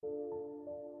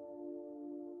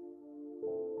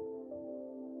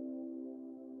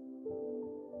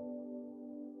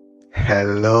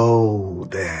Hello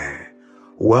there.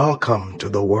 Welcome to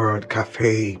the Word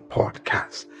Cafe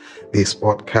podcast. This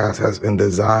podcast has been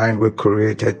designed with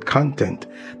created content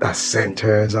that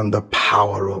centers on the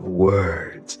power of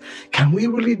words. Can we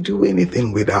really do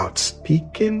anything without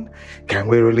speaking? Can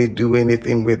we really do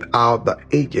anything without the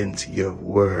agency of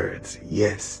words?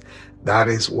 Yes, that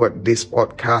is what this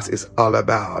podcast is all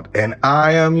about. And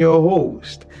I am your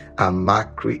host,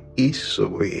 Amakri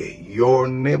Isowe, your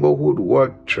neighborhood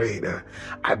word trader.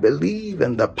 I believe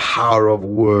in the power of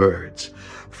words,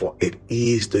 for it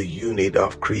is the unit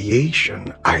of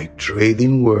creation. I trade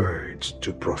in words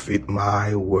to profit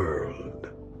my world.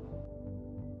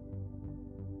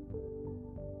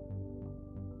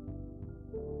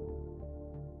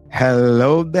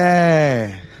 Hello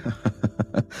there.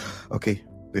 Okay,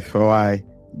 before I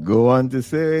go on to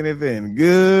say anything,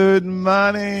 good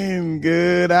morning,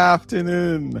 good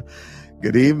afternoon,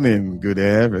 good evening, good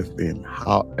everything.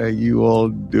 How are you all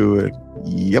doing?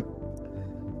 Yep,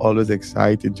 always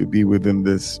excited to be within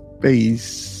this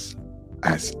space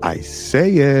as I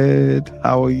say it.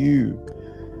 How are you?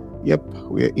 Yep,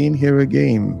 we're in here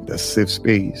again, the safe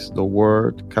space, the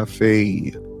Word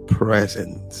Cafe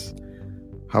presence.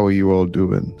 How are you all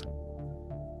doing?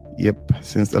 Yep,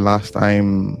 since the last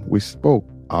time we spoke.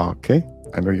 Okay,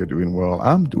 I know you're doing well.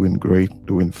 I'm doing great,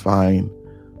 doing fine.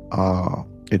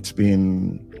 It's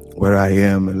been where I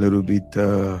am a little bit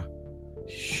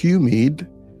humid.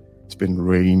 It's been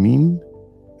raining,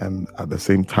 and at the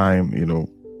same time,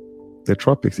 the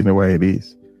tropics in a way it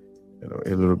is,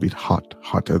 a little bit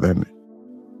hotter than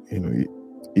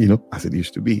as it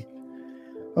used to be.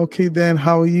 Okay, then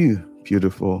how are you?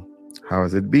 Beautiful. How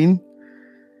has it been?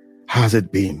 How's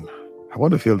it been? I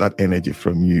want to feel that energy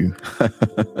from you.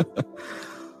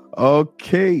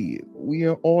 Okay, we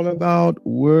are all about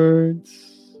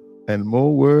words and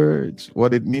more words,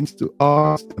 what it means to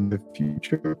us in the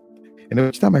future. And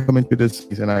each time I come into this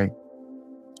space and I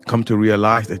come to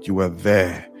realize that you are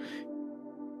there,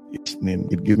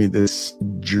 it gives me this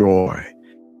joy.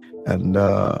 And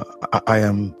I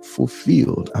am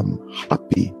fulfilled. I'm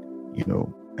happy,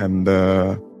 and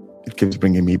it keeps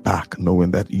bringing me back,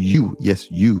 knowing that you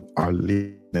are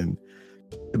listening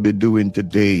to be doing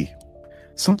today.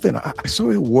 Something, I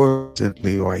saw a word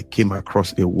recently, or I came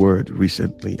across a word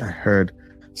recently. I heard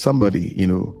somebody,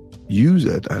 use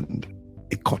it, and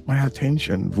it caught my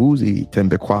attention. Vuzi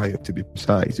Tembekwaya, to be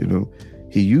precise,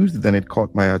 he used it and it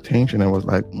caught my attention. I was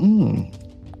like,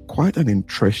 quite an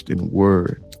interesting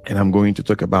word. And I'm going to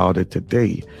talk about it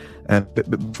today. And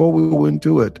before we go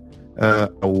into it, I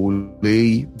will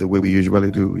lay the way we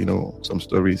usually do, some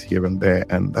stories here and there,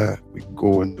 and we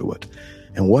go into it.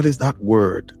 And what is that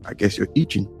word? I guess you're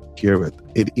itching to hear it.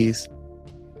 It is,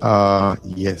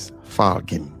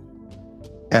 Fargin.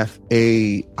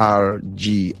 Fargin.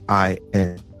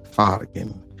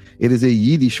 Fargin. It is a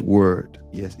Yiddish word.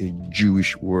 Yes, a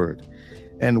Jewish word.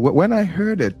 And when I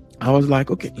heard it, I was like,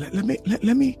 okay, let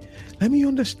me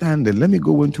understand it. Let me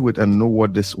go into it and know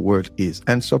what this word is.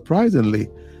 And surprisingly,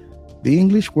 the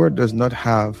English word does not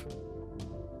have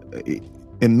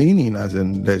a meaning, as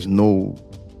in there's no,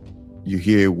 you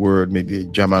hear a word, maybe a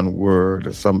German word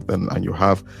or something, and you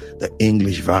have the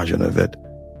English version of it.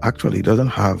 Actually, it doesn't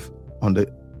have, on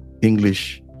the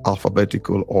English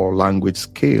alphabetical or language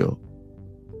scale,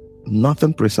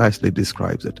 nothing precisely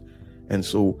describes it. And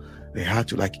so they had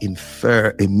to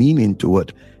infer a meaning to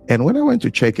it. And when I went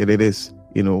to check it, it is,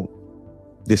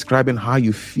 describing how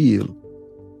you feel.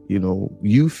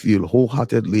 You feel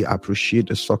wholeheartedly appreciate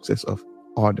the success of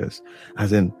others,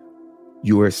 as in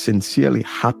you are sincerely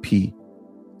happy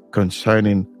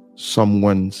concerning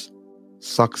someone's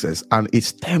success. And it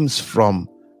stems from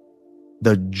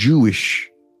the Jewish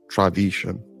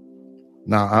tradition.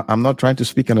 Now, I'm not trying to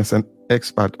speak as an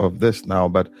expert of this now,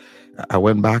 but I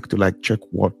went back to check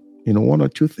what, one or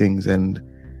two things, and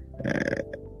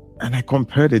I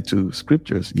compared it to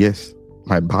scriptures. Yes,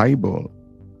 my Bible.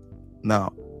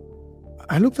 Now,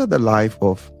 I looked at the life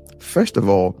of, first of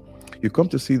all, you come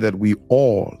to see that we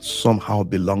all somehow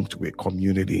belong to a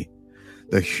community.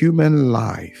 The human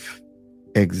life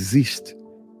exists.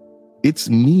 Its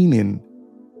meaning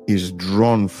is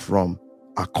drawn from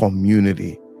a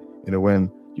community.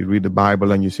 When you read the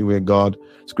Bible and you see where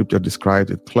scripture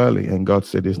describes it clearly, and God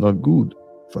said it's not good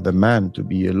for the man to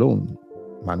be alone.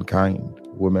 Mankind,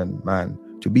 woman, man,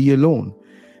 to be alone.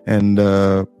 And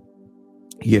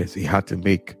yes, he had to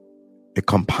make a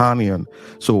companion.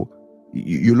 So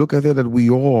you look at it that we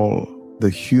all, the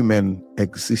human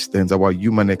existence, our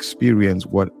human experience,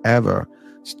 whatever,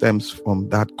 stems from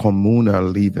that communal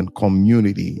living,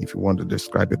 community, if you want to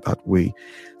describe it that way.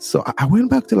 So I went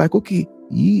back to like, okay,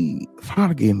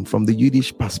 Fargin, from the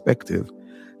Yiddish perspective.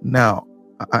 Now,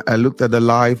 I looked at the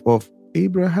life of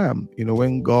Abraham,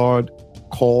 when God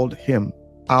called him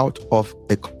out of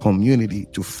a community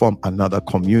to form another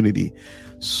community.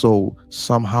 So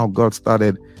somehow God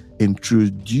started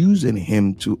introducing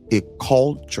him to a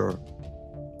culture.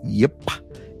 Yep.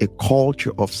 A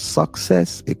culture of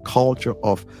success, a culture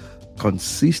of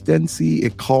consistency,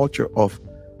 a culture of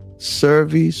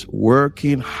service,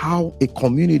 working, how a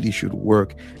community should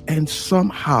work, and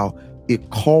somehow a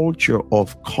culture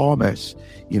of commerce,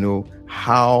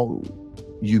 how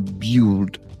you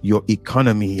build your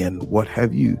economy and what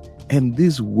have you. And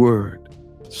this word,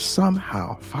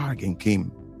 somehow, Fargin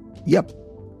came. Yep.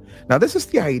 Now, this is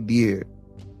the idea.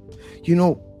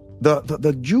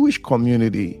 The Jewish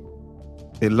community,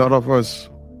 a lot of us,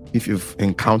 if you've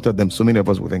encountered them, so many of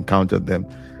us have encountered them,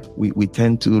 we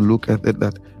tend to look at it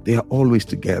that they are always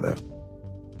together.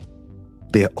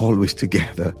 They are always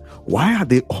together. Why are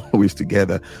they always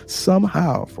together?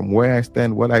 Somehow, from where I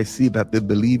stand, what I see, that they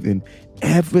believe in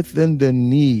everything they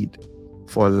need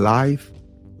for life,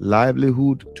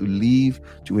 livelihood, to live,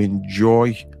 to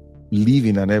enjoy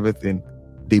living and everything,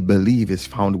 they believe is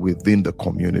found within the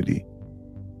community.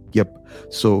 Yep.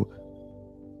 So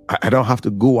I don't have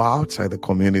to go outside the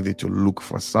community to look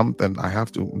for something. I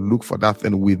have to look for that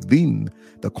thing within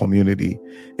the community.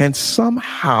 And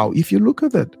somehow, if you look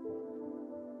at it,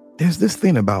 there's this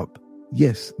thing about,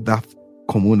 yes, that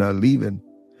communal living.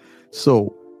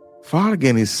 So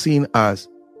Fargin is seen as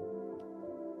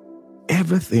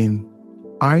everything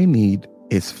I need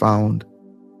is found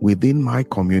within my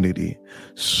community.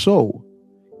 So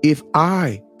if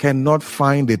I cannot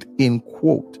find it in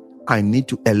quote, I need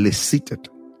to elicit it.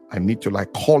 I need to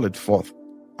call it forth.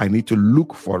 I need to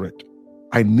look for it.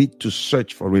 I need to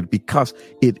search for it because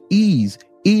it is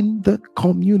in the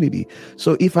community.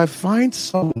 So if I find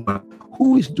someone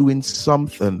who is doing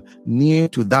something near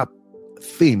to that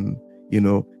thing,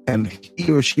 and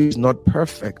he or she is not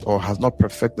perfect or has not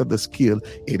perfected the skill,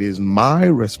 it is my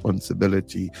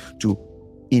responsibility to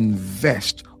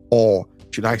invest, or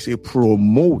should I say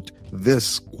promote,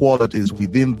 this qualities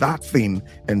within that thing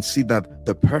and see that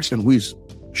the person who is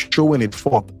showing it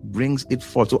forth brings it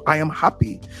forth. So I am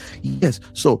happy. Yes.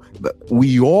 So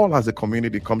we all as a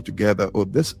community come together. Or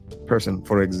this person,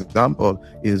 for example,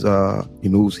 is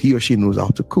he or she knows how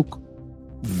to cook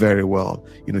very well.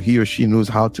 He or she knows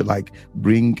how to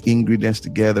bring ingredients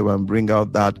together and bring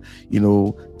out that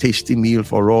tasty meal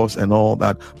for us and all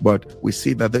that. But we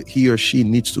see that he or she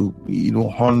needs to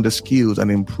hone the skills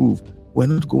and improve. We're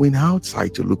not going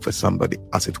outside to look for somebody,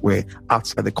 as it were,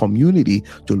 outside the community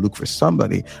to look for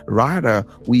somebody. Rather,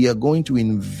 we are going to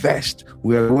invest.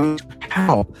 We are going to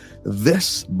help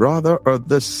this brother or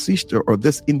this sister or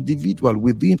this individual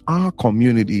within our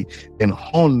community and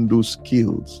hone those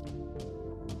skills.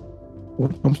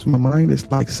 What comes to my mind is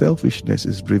selfishness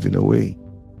is driven away.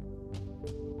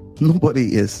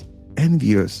 Nobody is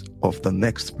envious of the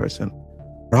next person.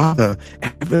 Rather,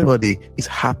 everybody is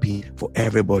happy for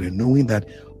everybody, knowing that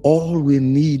all we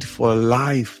need for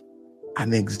life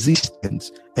and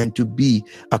existence and to be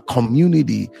a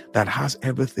community that has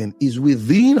everything is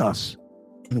within us,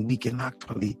 and we can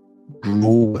actually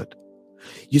grow it.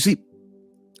 You see,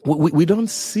 we don't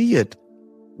see it.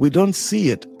 We don't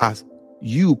see it as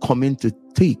you coming to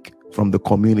take from the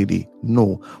community.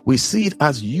 No, we see it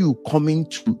as you coming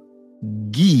to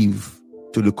give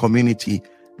to the community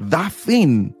that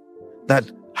thing that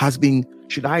has been,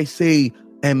 should I say,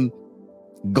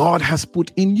 God has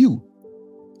put in you.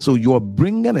 So you're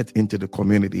bringing it into the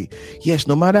community. Yes,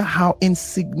 no matter how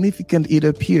insignificant it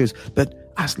appears,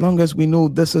 but as long as we know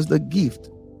this is the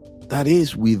gift that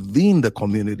is within the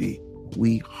community,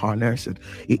 we harness it.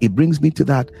 It brings me to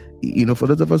that, for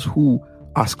those of us who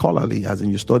are scholarly, as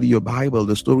in you study your Bible,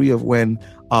 the story of when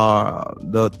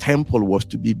the temple was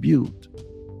to be built.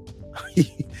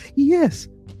 Yes.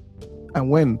 And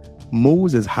when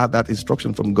Moses had that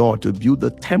instruction from God to build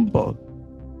the temple,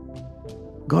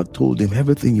 God told him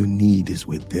everything you need is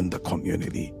within the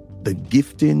community. The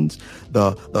giftings,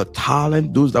 the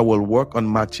talent, those that will work on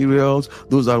materials,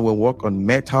 those that will work on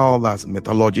metal, as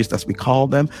metallurgists as we call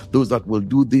them, those that will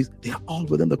do this, they are all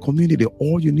within the community.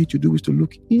 All you need to do is to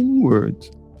look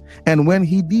inwards. And when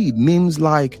he did, names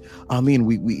like,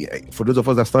 we for those of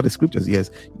us that study scriptures, yes,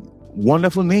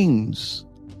 wonderful names,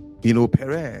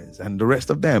 Perez and the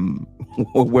rest of them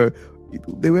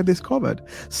they were discovered.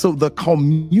 So the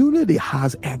community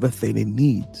has everything it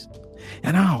needs.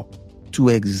 And now to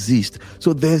exist.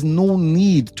 So there's no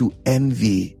need to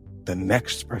envy. the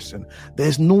next person.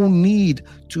 There's no need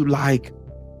to like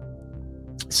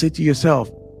say to yourself,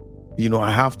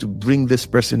 I have to bring this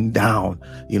person down,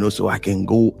 so I can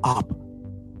go up.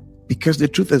 Because the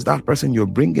truth is that person you're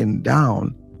bringing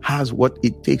down has what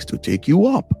it takes to take you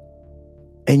up.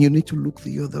 And you need to look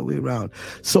the other way around.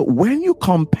 So when you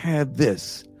compare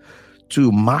this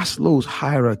to Maslow's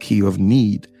hierarchy of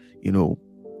need, in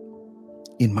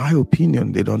my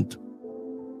opinion, they don't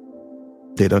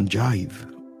jive.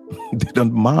 They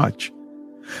don't match.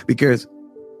 Because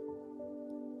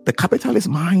the capitalist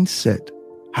mindset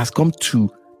has come to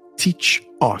teach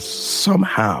us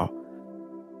somehow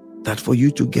that for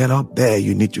you to get up there,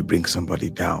 you need to bring somebody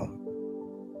down.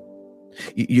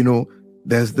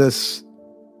 There's this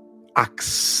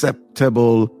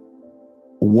acceptable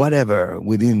whatever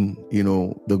within,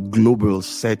 the global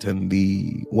set and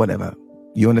the whatever.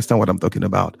 You understand what I'm talking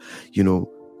about?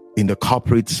 In the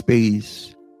corporate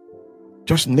space,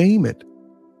 just name it.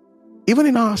 Even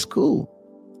in our school,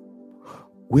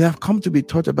 we have come to be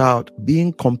taught about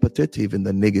being competitive in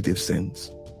the negative sense.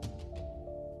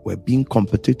 We're being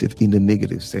competitive in the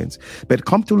negative sense. But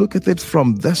come to look at it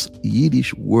from this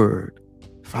Yiddish word,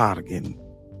 Fargin.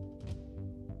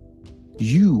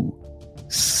 You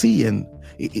seeing,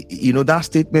 that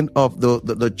statement of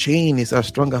the chain is as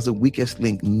strong as the weakest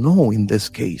link. No, in this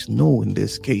case.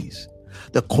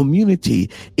 The community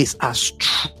is as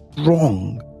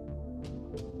strong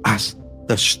as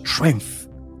the strength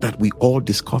that we all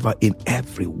discover in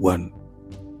everyone.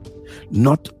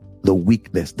 Not the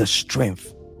weakness, the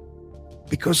strength.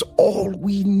 Because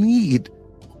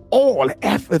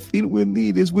everything we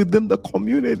need is within the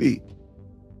community.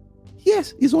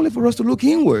 Yes, it's only for us to look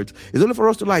inwards. It's only for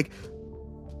us to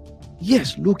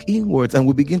look inwards, and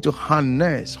we begin to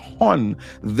hone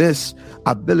this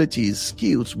abilities,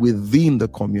 skills within the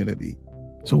community.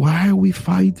 So why are we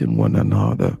fighting one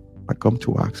another? I come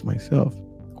to ask myself,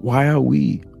 why are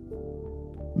we?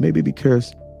 Maybe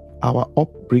because our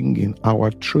upbringing,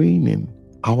 our training,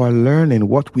 our learning,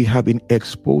 what we have been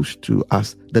exposed to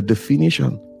as the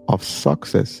definition of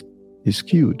success is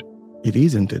skewed. It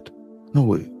isn't it?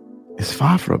 No, it's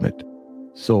far from it.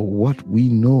 So what we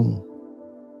know,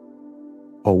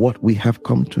 or what we have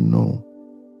come to know,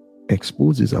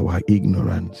 exposes our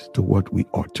ignorance to what we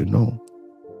ought to know.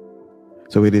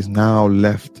 So it is now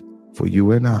left for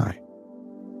you and I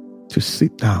to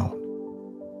sit down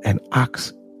and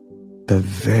ask the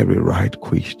very right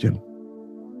question.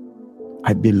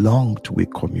 I belong to a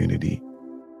community.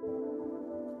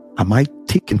 Am I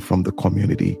taken from the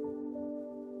community,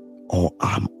 or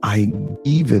am I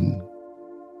given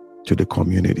to the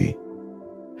community?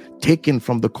 Taken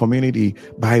from the community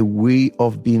by way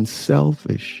of being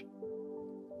selfish,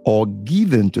 or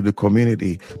given to the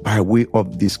community by way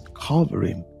of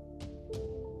discovering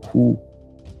who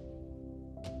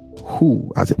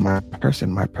as in my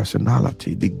person, my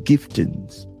personality, the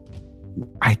giftings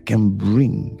I can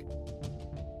bring.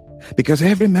 Because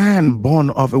every man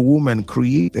born of a woman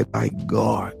created by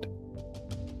God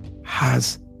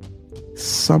has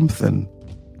something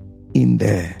in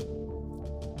there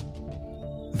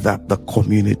that the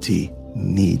community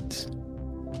needs.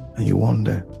 And you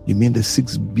wonder, you mean the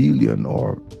 6 billion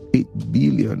or 8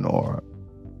 billion or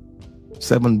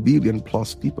 7 billion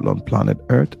plus people on planet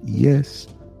Earth? Yes.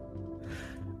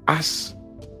 As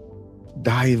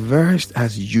diverse,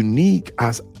 as unique,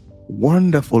 as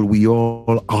wonderful we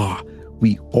all are,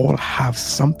 we all have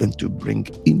something to bring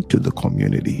into the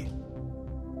community.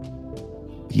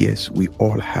 Yes, we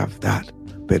all have that,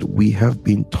 but we have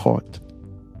been taught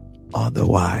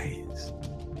otherwise.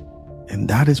 And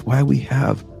that is why we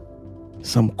have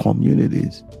some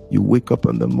communities. You wake up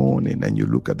in the morning and you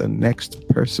look at the next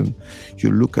person.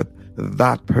 You look at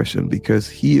that person because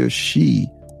he or she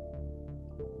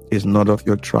is not of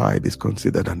your tribe, is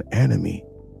considered an enemy.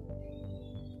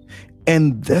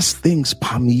 And these things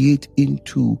permeate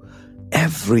into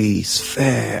every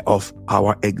sphere of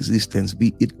our existence,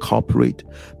 be it corporate,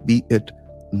 be it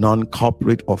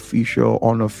non-corporate, official,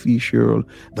 unofficial,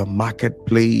 the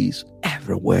marketplace,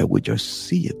 everywhere. We just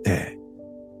see it there.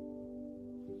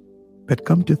 But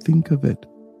come to think of it,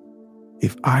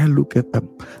 if I look at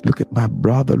my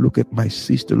brother, look at my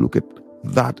sister, look at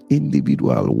that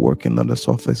individual working on the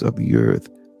surface of the earth,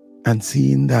 and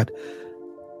seeing that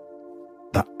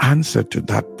the answer to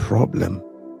that problem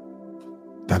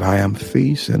that I am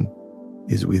facing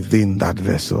is within that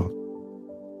vessel.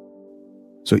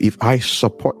 So if I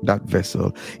support that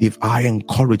vessel, if I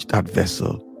encourage that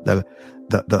vessel, the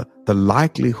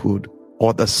likelihood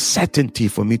or the certainty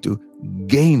for me to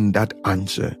gain that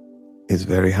answer is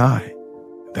very high.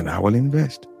 Then I will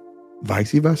invest.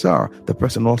 Vice versa, the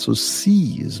person also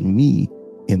sees me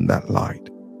in that light.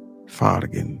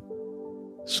 Fargin.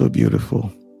 So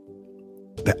beautiful.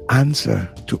 The answer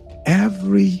to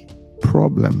every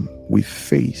problem we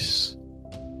face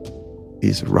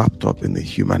is wrapped up in the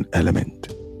human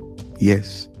element.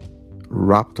 Yes,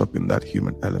 wrapped up in that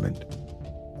human element,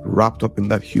 wrapped up in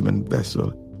that human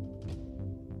vessel.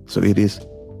 So it is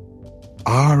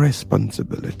our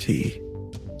responsibility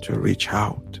to reach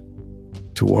out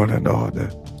to one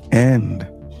another and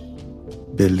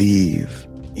believe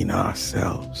in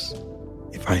ourselves.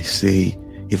 If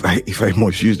I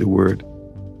must use the word,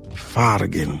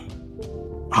 Fargin,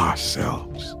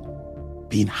 ourselves,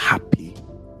 being happy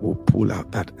will pull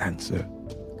out that answer.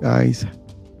 Guys,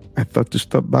 I thought to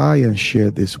stop by and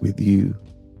share this with you.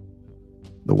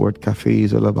 The Word Cafe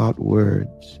is all about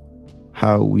words,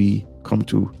 how we come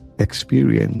to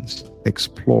experience,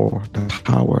 explore the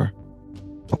power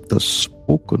of the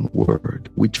spoken word,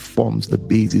 which forms the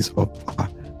basis of our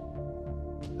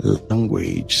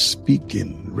language,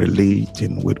 speaking,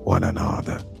 relating with one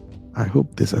another. I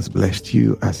hope this has blessed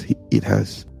you as it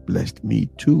has blessed me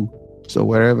too. So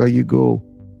wherever you go,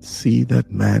 see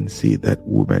that man, see that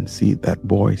woman, see that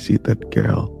boy, see that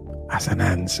girl as an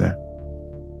answer,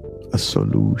 a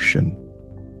solution,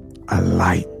 a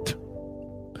light.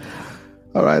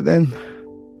 All right then,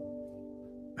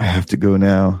 I have to go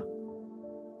now.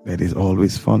 It is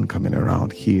always fun coming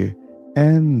around here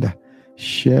and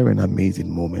sharing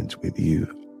amazing moments with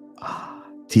you.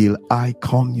 Till I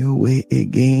come your way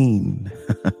again.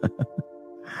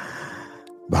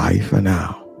 Bye for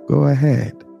now. Go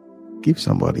ahead. Give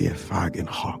somebody a Fargin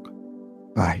hug.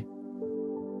 Bye.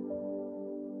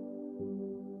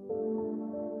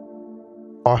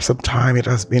 Awesome time it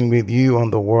has been with you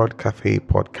on the Word Cafe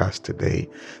podcast today.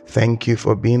 Thank you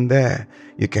for being there.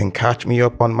 You can catch me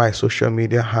up on my social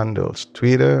media handles,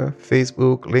 Twitter,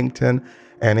 Facebook, LinkedIn,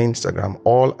 and Instagram,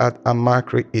 all at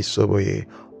Amakri Isoboye.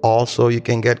 Also, you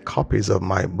can get copies of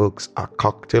my books, A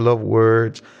Cocktail of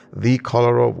Words, The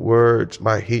Color of Words,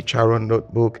 my HR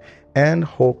notebook, and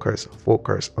Hawker's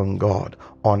Focus on God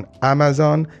on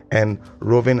Amazon and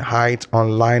Roving Heights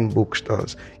online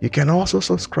bookstores. You can also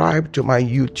subscribe to my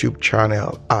YouTube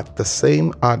channel at the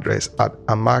same address at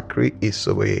Amakri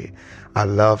Isowe. I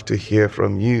love to hear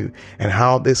from you and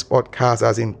how this podcast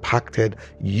has impacted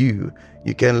you.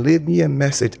 You can leave me a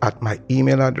message at my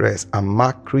email address,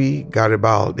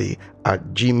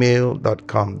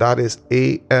 amacrigaribaldi@gmail.com. That is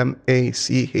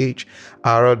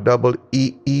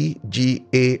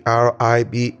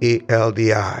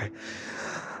AMACHREEGARIBALDI.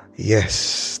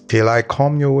 Yes, till I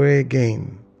come your way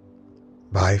again.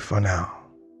 Bye for now.